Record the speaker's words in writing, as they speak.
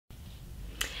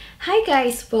Hi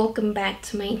guys, welcome back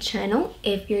to my channel.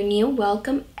 If you're new,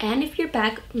 welcome, and if you're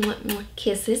back, mwah, mwah,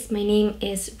 kisses. My name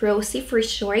is Rosy for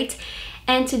short,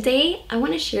 and today I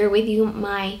want to share with you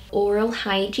my oral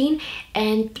hygiene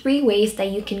and 3 ways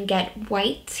that you can get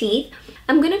white teeth.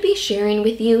 I'm going to be sharing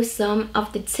with you some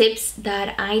of the tips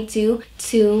that I do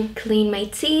to clean my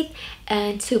teeth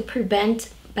and to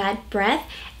prevent bad breath,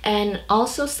 and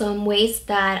also some ways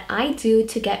that I do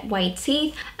to get white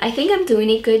teeth. I think I'm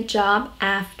doing a good job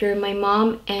after my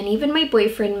mom and even my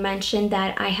boyfriend mentioned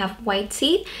that I have white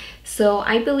teeth. So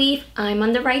I believe I'm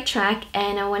on the right track,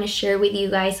 and I want to share with you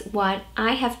guys what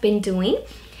I have been doing.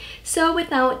 So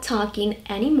without talking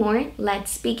anymore,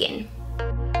 let's begin.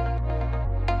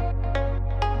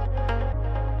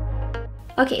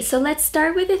 Okay, so let's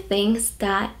start with the things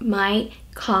that might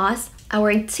cause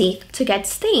our teeth to get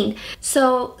stained.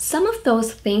 So some of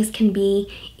those things can be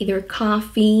either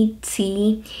coffee,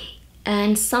 tea,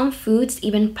 and some foods,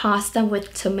 even pasta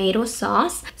with tomato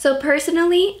sauce. So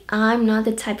personally, I'm not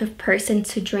the type of person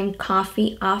to drink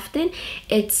coffee often.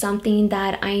 It's something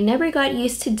that I never got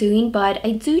used to doing, but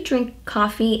I do drink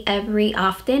coffee every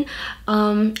often.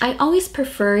 I always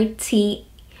prefer tea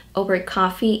over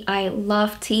coffee. I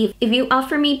love tea. If you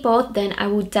offer me both, then I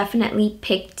will definitely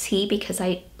pick tea because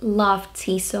I love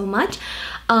tea so much.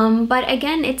 But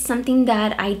again, it's something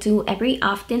that I do every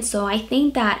often, so I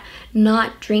think that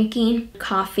not drinking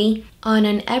coffee on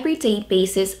an everyday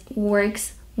basis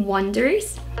works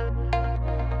wonders.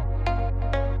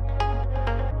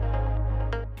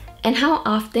 And how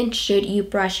often should you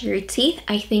brush your teeth?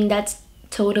 I think that's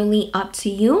totally up to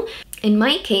you. In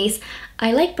my case,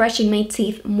 I like brushing my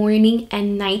teeth morning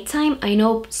and nighttime. I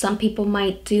know some people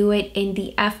might do it in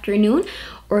the afternoon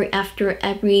or after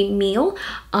every meal,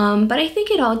 but I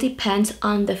think it all depends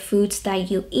on the foods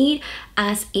that you eat.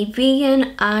 As a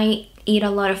vegan, I eat a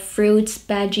lot of fruits,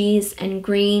 veggies, and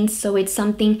grains, so it's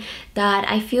something that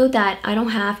I feel that I don't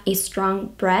have a strong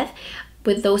breath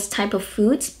with those type of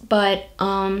foods. But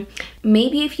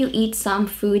maybe if you eat some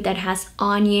food that has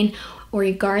onion or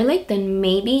garlic, then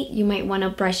maybe you might want to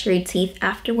brush your teeth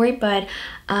afterward. But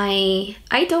I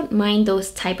don't mind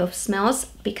those type of smells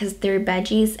because they're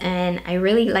veggies and I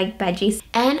really like veggies.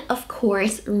 And of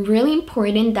course, really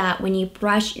important that when you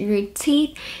brush your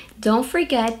teeth, don't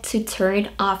forget to turn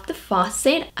off the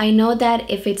faucet. I know that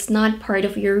if it's not part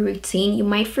of your routine, you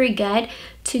might forget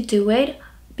to do it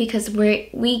because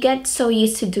we get so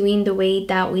used to doing the way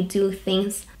that we do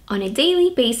things on a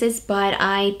daily basis, but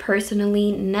I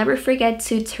personally never forget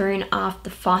to turn off the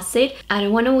faucet. I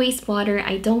don't want to waste water.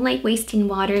 I don't like wasting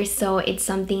water, so it's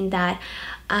something that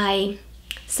I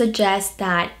suggest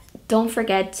that don't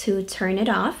forget to turn it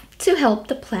off to help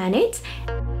the planet.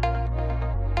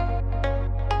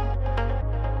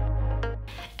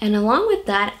 And along with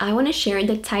that, I want to share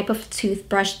the type of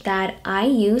toothbrush that I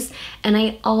use, and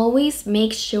I always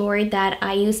make sure that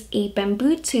I use a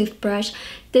bamboo toothbrush.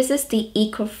 This is the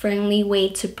eco-friendly way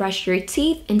to brush your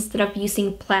teeth instead of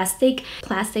using plastic.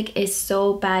 Plastic is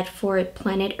so bad for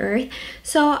planet Earth.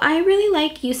 So I really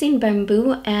like using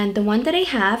bamboo, and the one that I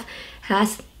have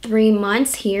has 3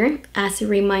 months here as a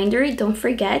reminder. Don't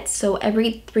forget, so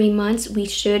every 3 months we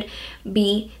should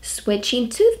be switching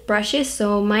toothbrushes.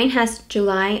 So mine has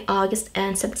July, August,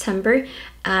 and September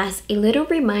as a little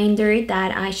reminder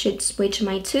that I should switch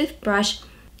my toothbrush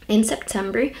in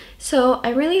September. So I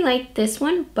really like this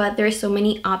one, but there's so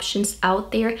many options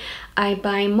out there. I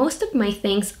buy most of my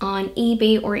things on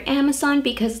eBay or Amazon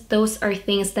because those are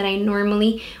things that I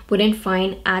normally wouldn't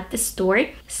find at the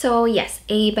store. So yes,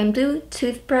 a bamboo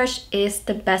toothbrush is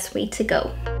the best way to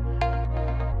go.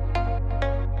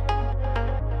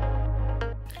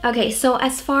 Okay, so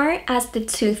as far as the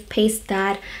toothpaste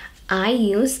that I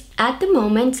use, at the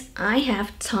moment I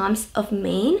have Tom's of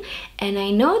Maine, and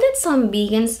I know that some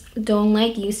vegans don't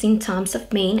like using Tom's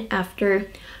of Maine after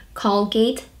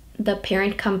Colgate, the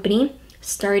parent company,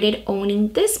 started owning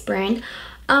this brand.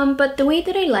 But the way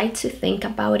that I like to think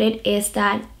about it is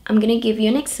that I'm gonna give you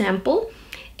an example.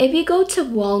 If you go to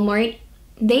Walmart,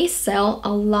 they sell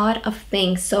a lot of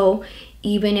things, so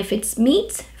even if it's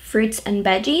meat, fruits, and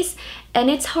veggies, and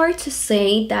it's hard to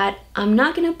say that I'm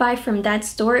not gonna buy from that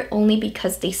store only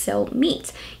because they sell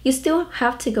meat. You still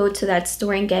have to go to that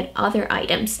store and get other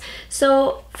items.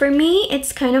 So for me,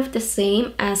 it's kind of the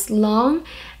same. As long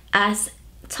as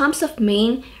Tom's of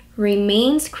Maine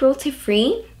remains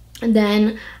cruelty-free,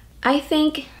 then I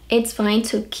think it's fine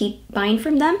to keep buying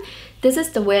from them. This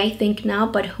is the way I think now,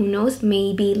 but who knows,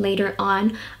 maybe later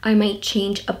on I might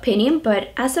change opinion. But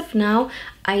as of now,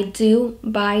 I do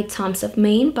buy Tom's of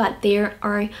Maine, but there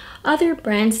are other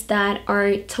brands that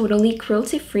are totally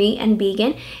cruelty-free and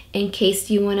vegan in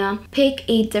case you wanna pick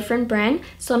a different brand.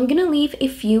 So I'm gonna leave a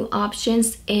few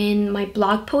options in my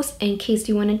blog post in case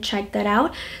you wanna check that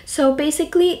out. So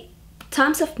basically,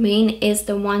 Tom's of Maine is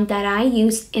the one that I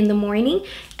use in the morning,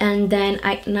 and then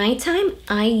at nighttime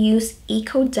I use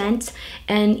EcoDent,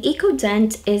 and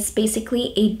EcoDent is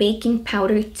basically a baking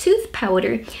powder tooth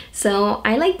powder. So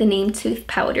I like the name tooth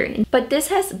powder, but this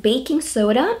has baking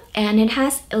soda and it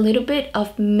has a little bit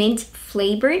of mint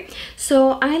flavor.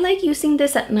 So I like using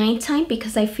this at nighttime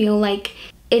because I feel like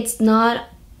it's not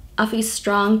of a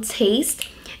strong taste.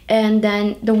 And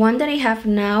then the one that I have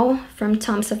now from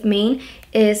Tom's of Maine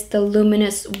is the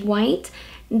Luminous White.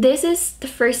 This is the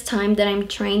first time that I'm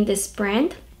trying this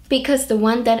brand because the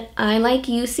one that I like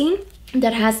using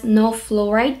that has no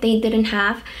fluoride, they didn't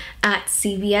have at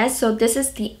CVS. So this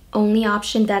is the only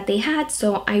option that they had.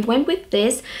 So I went with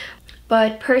this.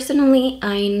 But personally,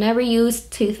 I never use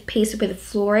toothpaste with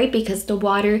fluoride because the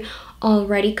water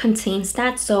already contains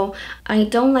that. So I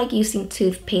don't like using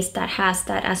toothpaste that has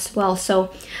that as well.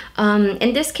 So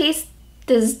in this case,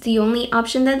 this is the only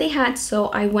option that they had, so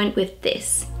I went with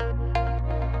this.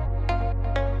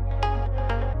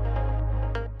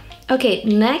 Okay,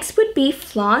 next would be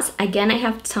floss. Again, I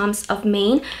have Tom's of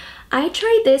Maine. I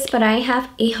tried this, but I have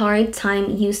a hard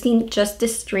time using just the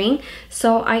string.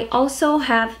 So I also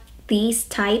have these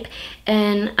type,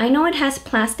 and I know it has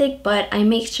plastic, but I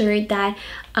make sure that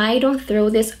I don't throw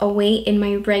this away in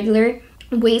my regular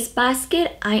waste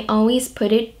basket. I always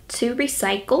put it to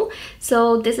recycle.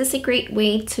 So this is a great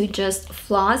way to just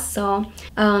floss. So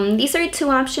these are two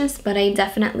options, but I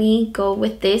definitely go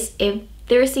with this. If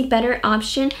there's a better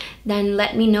option, then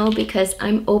let me know because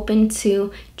I'm open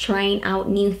to trying out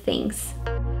new things.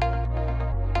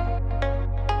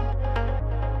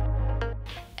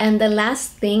 And the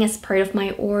last thing as part of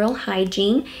my oral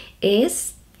hygiene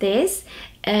is this.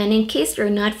 And in case you're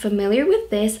not familiar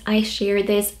with this, I shared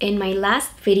this in my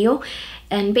last video.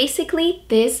 And basically,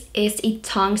 this is a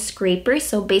tongue scraper.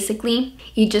 So basically,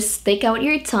 you just stick out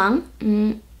your tongue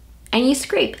and you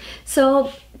scrape.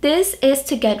 So this is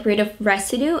to get rid of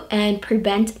residue and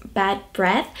prevent bad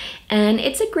breath. And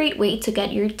it's a great way to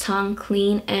get your tongue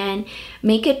clean and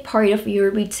make it part of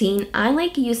your routine. I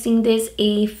like using this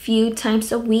a few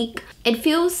times a week. It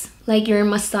feels like you're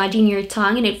massaging your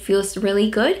tongue and it feels really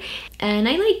good. And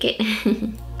I like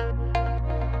it.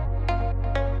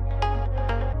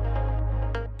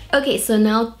 Okay, so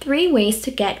now 3 ways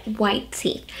to get white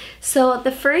teeth. So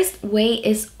the first way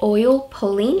is oil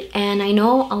pulling, and I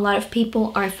know a lot of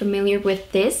people are familiar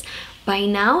with this by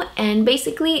now, and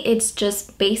basically it's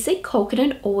just basic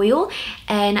coconut oil.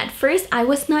 And at first I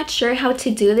was not sure how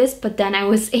to do this, but then I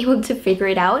was able to figure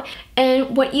it out.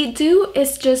 And what you do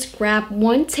is just grab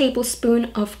 1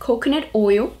 tablespoon of coconut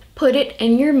oil, put it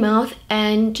in your mouth,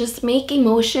 and just make a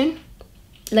motion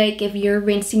like if you're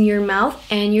rinsing your mouth,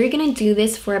 and you're gonna do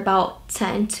this for about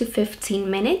 10 to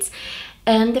 15 minutes.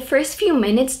 And the first few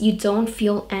minutes you don't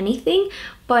feel anything,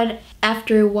 but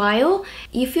after a while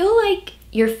you feel like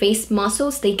your face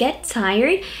muscles, they get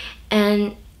tired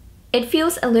and it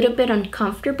feels a little bit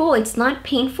uncomfortable. It's not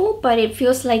painful, but it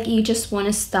feels like you just want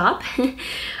to stop.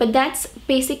 But that's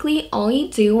basically all you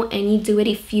do, and you do it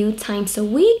a few times a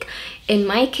week. In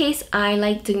my case, I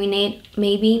like doing it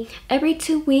maybe every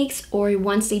 2 weeks or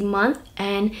once a month.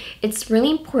 And it's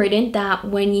really important that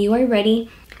when you are ready,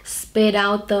 spit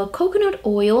out the coconut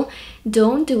oil.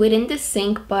 Don't do it in the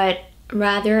sink, but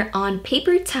rather on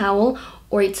paper towel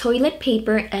or toilet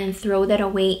paper and throw that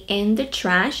away in the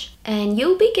trash, and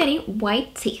you'll be getting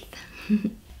white teeth.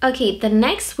 Okay, the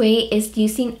next way is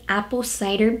using apple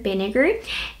cider vinegar,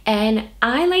 and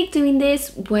I like doing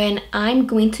this when I'm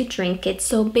going to drink it.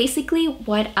 So basically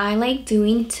what I like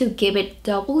doing to give it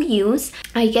double use,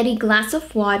 I get a glass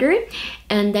of water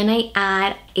and then I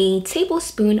add a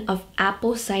tablespoon of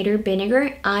apple cider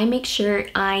vinegar. I make sure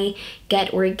I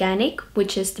get organic,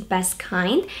 which is the best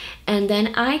kind, and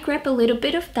then I grab a little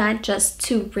bit of that just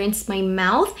to rinse my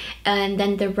mouth, and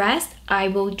then the rest I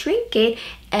will drink it.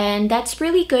 And that's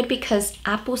really good because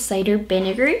apple cider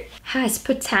vinegar has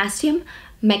potassium,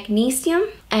 magnesium,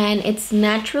 and it's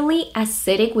naturally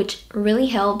acidic, which really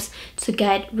helps to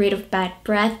get rid of bad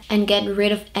breath and get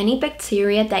rid of any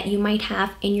bacteria that you might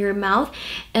have in your mouth.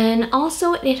 And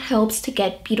also it helps to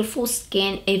get beautiful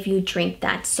skin if you drink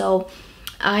that. So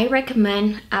I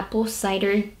recommend apple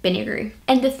cider vinegar.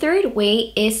 And the third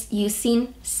way is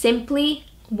using simply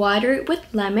water with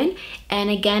lemon. And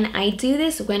again, I do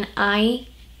this when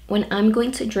I'm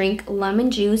going to drink lemon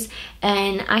juice,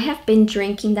 and I have been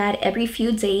drinking that every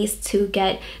few days to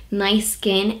get nice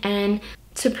skin and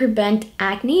to prevent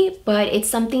acne, but it's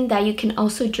something that you can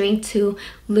also drink to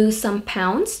lose some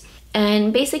pounds.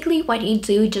 And basically what you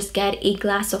do, just get a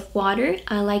glass of water.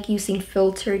 I like using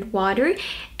filtered water,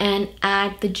 and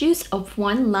add the juice of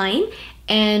 1 lime,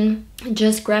 and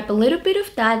just grab a little bit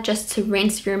of that just to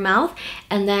rinse your mouth,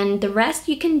 and then the rest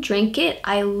you can drink it.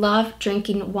 I love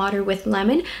drinking water with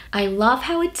lemon. I love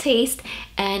how it tastes,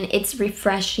 and it's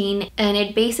refreshing, and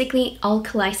it basically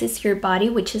alkalizes your body,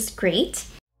 which is great.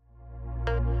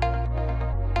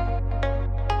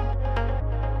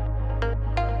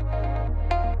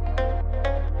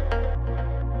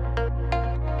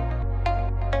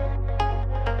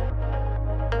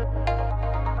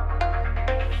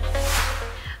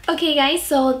 Okay guys,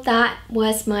 so that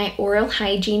was my oral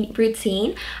hygiene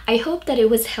routine. I hope that it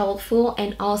was helpful,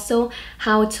 and also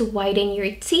how to whiten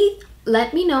your teeth.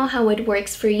 Let me know how it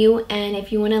works for you, and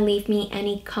if you want to leave me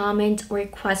any comment or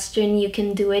question, you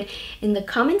can do it in the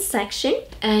comment section,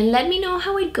 and let me know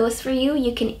how it goes for you.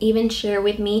 You can even share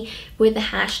with me with the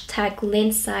hashtag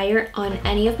LynSire on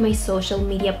any of my social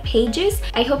media pages.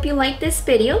 I hope you liked this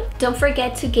video. Don't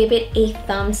forget to give it a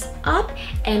thumbs up,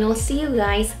 and I'll see you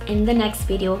guys in the next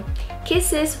video.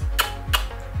 Kisses.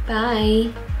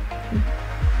 Bye.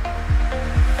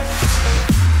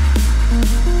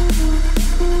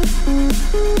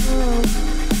 Oh,